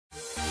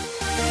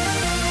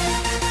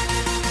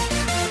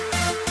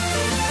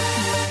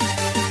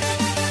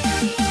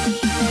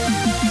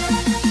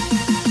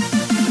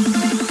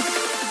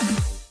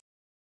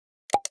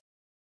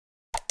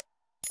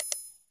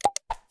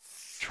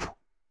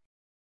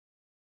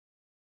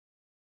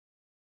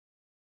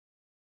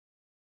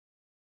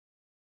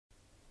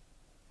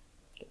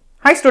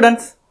Hi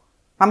students,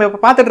 நம்ம இப்ப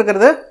பார்த்துட்டு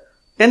இருக்கிறது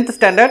 10th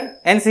standard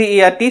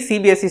NCERT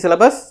CBSE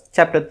syllabus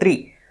chapter 3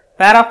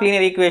 pair of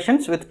linear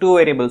equations with two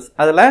variables.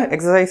 அதுல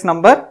exercise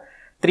number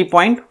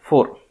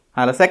 3.4.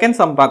 அதுல second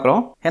sum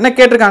பார்க்கிறோம். என்ன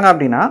கேட்டிருக்காங்க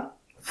அப்படினா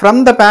from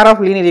the pair of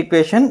linear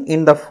equation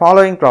in the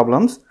following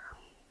problems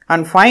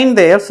and find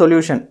their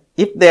solution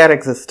if they are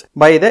exist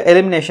by the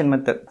elimination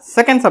method.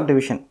 Second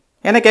subdivision.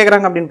 என்ன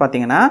கேக்குறாங்க அப்படினு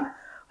பாத்தீங்கன்னா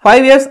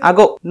 5 years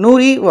ago,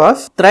 Noori was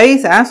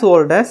thrice as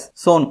old as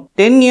Sonu.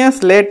 10 years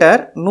later,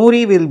 Noori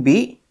will be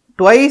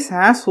twice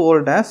as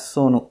old as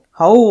Sonu.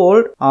 How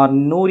old are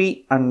Noori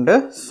and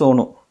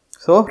Sonu?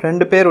 So,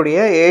 ரெண்டு பேருடைய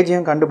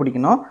ஏஜையும்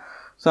கண்டுபிடிக்கணும்.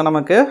 So,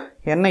 நமக்கு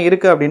என்ன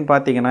இருக்கு அப்படின்னு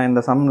பார்த்தீங்கன்னா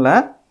இந்த சம்மில்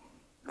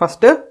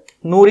ஃபஸ்ட்டு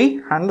Noori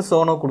and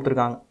Sonu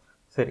கொடுத்துருக்காங்க.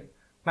 சரி,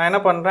 நான்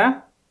என்ன பண்ணுறேன்,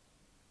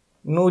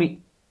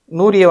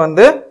 Nooriயை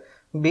வந்து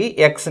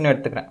Xன்னு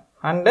எடுத்துக்கிறேன்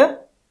அண்டு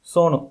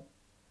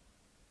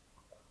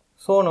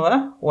Sonuவை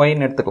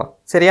Yன்னு எடுத்துக்கலாம்.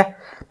 சரியா?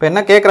 இப்போ என்ன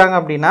கேட்குறாங்க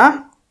அப்படின்னா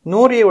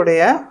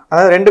Nooriயுடைய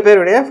அதாவது ரெண்டு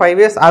பேருடைய 5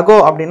 years ago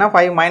அப்படின்னா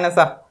 5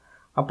 மைனஸா,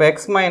 அப்போ x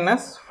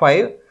minus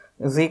 5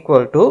 is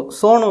equal to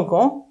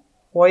Sonuக்கும்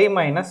y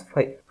minus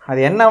 5.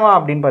 அது என்னவா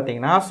அப்படின்னு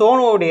பார்த்தீங்கன்னா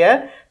Sonuவுடைய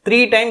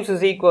 3 times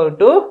is equal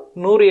to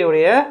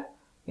Nooriயுடைய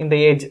இந்த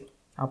ஏஜ்.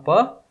 அப்போ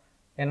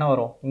என்ன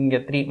வரும்,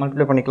 இங்கே 3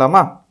 மல்டிப்ளை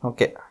பண்ணிக்கலாமா?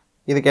 ஓகே,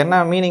 இதுக்கு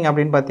என்ன மீனிங்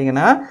அப்படின்னு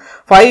பார்த்தீங்கன்னா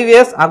 5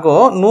 years ago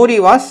Noori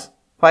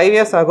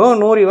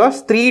was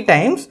 3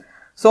 times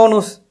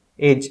Sonu's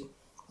age.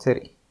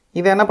 சரி,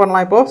 இது என்ன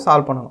பண்ணலாம், இப்போ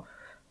சால்வ் பண்ணணும்.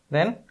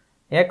 Then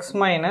x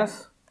minus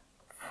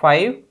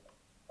 5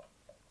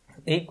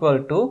 equal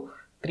to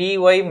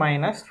 3y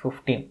minus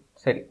 15.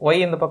 சரி, y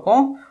இந்த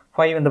பக்கம்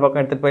 5 இந்த பக்கம்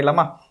எடுத்துட்டு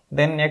போயிடலாமா?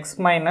 Then x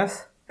minus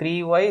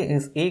 3y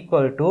is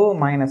equal to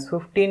minus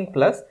 15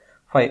 plus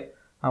 5.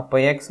 அப்போ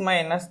x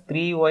minus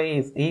 3y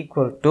is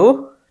equal to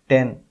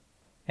 10.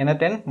 என்ன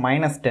 10?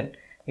 Minus 10.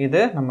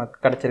 இது நமக்கு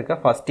கிடைச்சிருக்க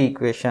first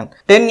equation.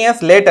 10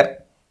 years later,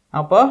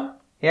 அப்போ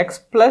x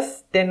plus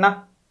 10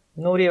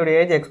 Nooriயோட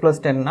age x plus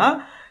 10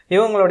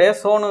 இவங்களுடைய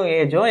Sonu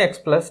ஏஜும் x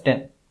plus 10.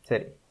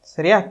 சரி,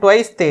 சரியா?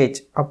 twice the age.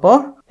 அப்போ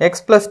x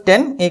plus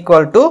 10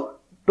 equal to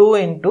 2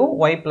 into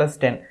y plus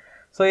 10.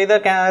 So இதை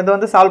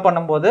வந்து சால்வ்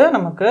பண்ணும்போது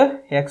நமக்கு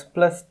x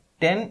plus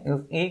 10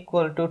 is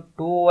equal to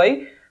 2y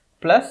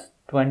plus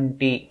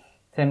 20.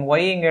 Then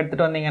y இங்கே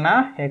எடுத்துகிட்டு வந்தீங்கன்னா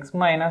x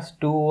minus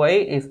 2y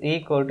is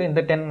equal to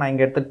இந்த 10 நான்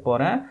இங்கே எடுத்துகிட்டு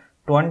போகிறேன்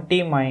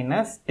 20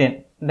 minus 10.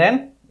 Then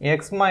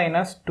x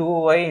minus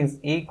 2y is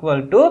equal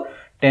to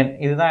 10.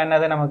 இதுதான்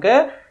என்னது நமக்கு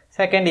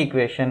செகண்ட்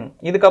ஈக்குவேஷன்.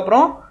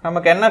 இதுக்கப்புறம்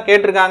நமக்கு என்ன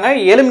கேட்டிருக்காங்க,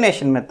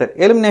 எலிமினேஷன் மெத்தட்.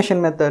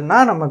 எலிமினேஷன் மெத்தட்னா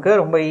நமக்கு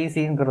ரொம்ப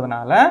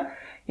ஈஸிங்கிறதுனால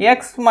x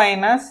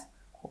minus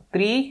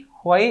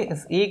 3y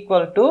is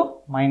equal to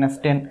minus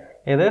 10.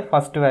 இது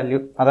ஃபர்ஸ்ட் வேல்யூ,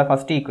 அதான்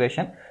first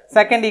equation.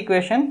 Second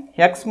equation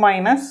x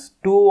minus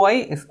 2y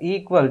is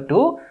equal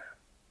to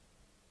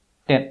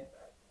 10.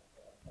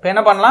 இப்போ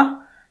என்ன பண்ணலாம்,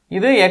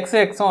 இது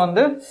xம்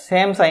வந்து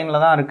சேம்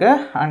சைனில் தான்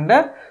இருக்குது அண்டு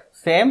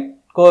சேம்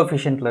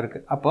கோஎஃபிஷியன்ட்டில்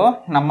இருக்குது. அப்போது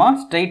நம்ம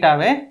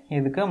ஸ்ட்ரெயிட்டாகவே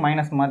இதுக்கு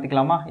மைனஸ்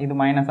மாற்றிக்கலாமா? இது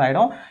மைனஸ்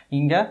ஆகிடும்,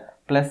 இங்கே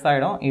ப்ளஸ்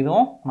ஆகிடும்,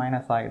 இதுவும்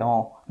மைனஸ்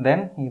ஆகிடும்.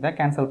 தென் இதை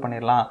கேன்சல்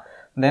பண்ணிடலாம்.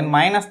 தென்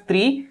minus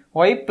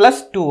 3y plus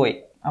 2y.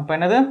 அப்போ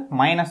என்னது,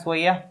 minus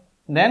ஒய்யா?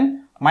 Then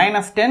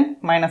minus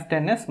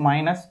 10 is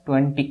minus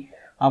 20.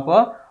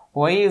 அப்போது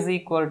y is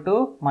equal to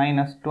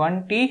minus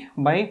 20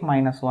 by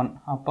minus 1.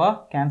 அப்போ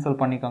கேன்சல்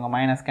பண்ணிக்கோங்க,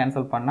 மைனஸ்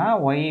கேன்சல் பண்ணால்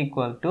y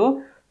equal to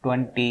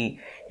 20.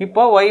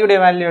 இப்போ y உடைய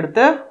வேல்யூ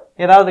எடுத்து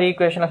ஏதாவது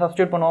ஈக்குவேஷனில்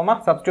சப்ஸ்டியூட் பண்ணுவோமா?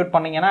 சப்ஸ்டியூட்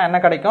பண்ணிங்கன்னா என்ன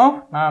கிடைக்கும்,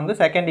 நான் வந்து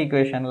செகண்ட்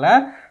ஈக்குவேஷனில்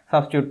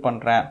சப்ஸ்டியூட்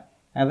பண்ணுறேன்.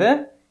 அது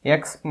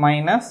x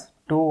minus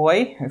 2y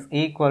is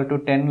equal to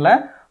 10ல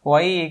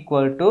y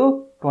equal to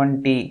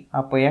 20.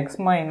 அப்போ x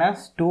minus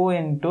 2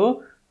 into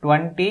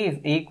 20 is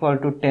equal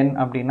to 10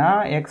 அப்படின்னா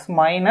x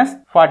minus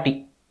 40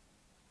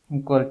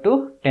 equal to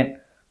 10.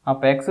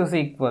 அப்போ x is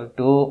equal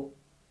to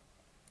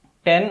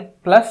 10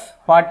 plus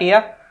 40.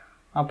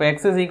 அப்போ x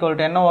is equal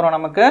to என்ன வரும்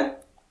நமக்கு,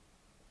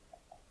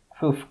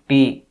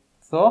 50.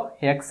 ஸோ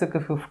xக்கு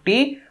 50,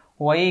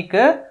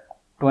 yக்கு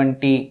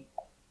 20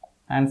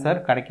 ஆன்சர்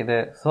கிடைக்குது.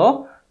 ஸோ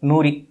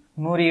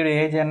நூரியோட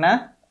ஏஜ் என்ன,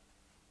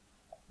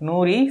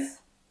 நூரிஸ்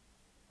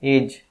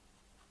age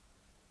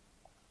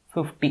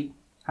 50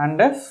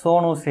 and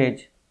Sonu's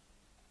age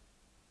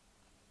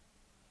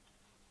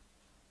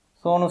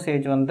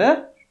வந்து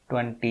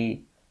 20.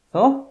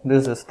 So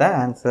this is the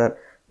answer.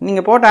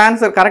 நீங்கள் போட்ட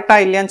ஆன்சர்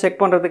கரெக்டாக இல்லையான்னு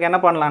செக் பண்ணுறதுக்கு என்ன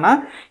பண்ணலான்னா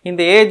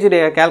இந்த ஏஜ்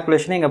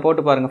கேல்குலேஷனை இங்கே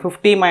போட்டு பாருங்கள்.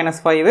 50 minus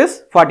 5 is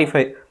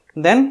 45.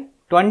 Then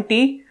 20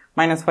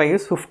 minus 5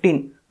 is 15.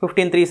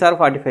 15 3s are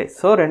 45.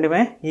 So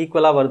ரெண்டுமே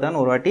ஈக்குவலாக வருதான்னு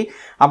ஒரு வாட்டி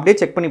அப்படியே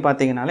செக் பண்ணி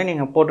பார்த்தீங்கனாலே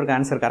நீங்கள் போட்டிருக்க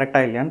ஆன்சர்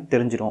கரெக்டாக இல்லையான்னு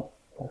தெரிஞ்சிடும்.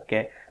 ஓகே,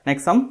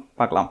 நெக்ஸ்ட் சம்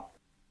பார்க்கலாம்.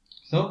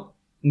 ஸோ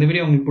இந்த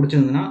வீடியோ உங்களுக்கு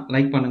பிடிச்சிருந்ததுன்னா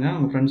லைக் பண்ணுங்கள்,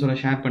 உங்கள் ஃப்ரெண்ட்ஸோட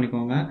ஷேர்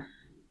பண்ணிக்கோங்க.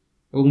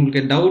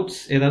 உங்களுக்கு டவுட்ஸ்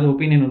ஏதாவது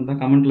ஒப்பீனியன் இருந்தால்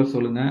கமெண்ட்டில்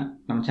சொல்லுங்கள்.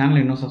 நம்ம சேனலை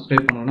இன்னும்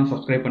சப்ஸ்கிரைப் பண்ணணும்னா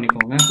சப்ஸ்கிரைப்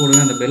பண்ணிக்கோங்க. கூடவே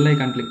அந்த பெல்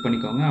ஐக்கான் கிளிக்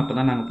பண்ணிக்கோங்க. அப்போ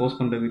தான் நாங்கள் போஸ்ட்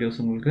பண்ணுற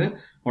வீடியோஸ் உங்களுக்கு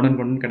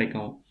உடனுக்குடன்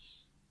கிடைக்கும்.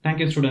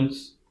 Thank you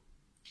students.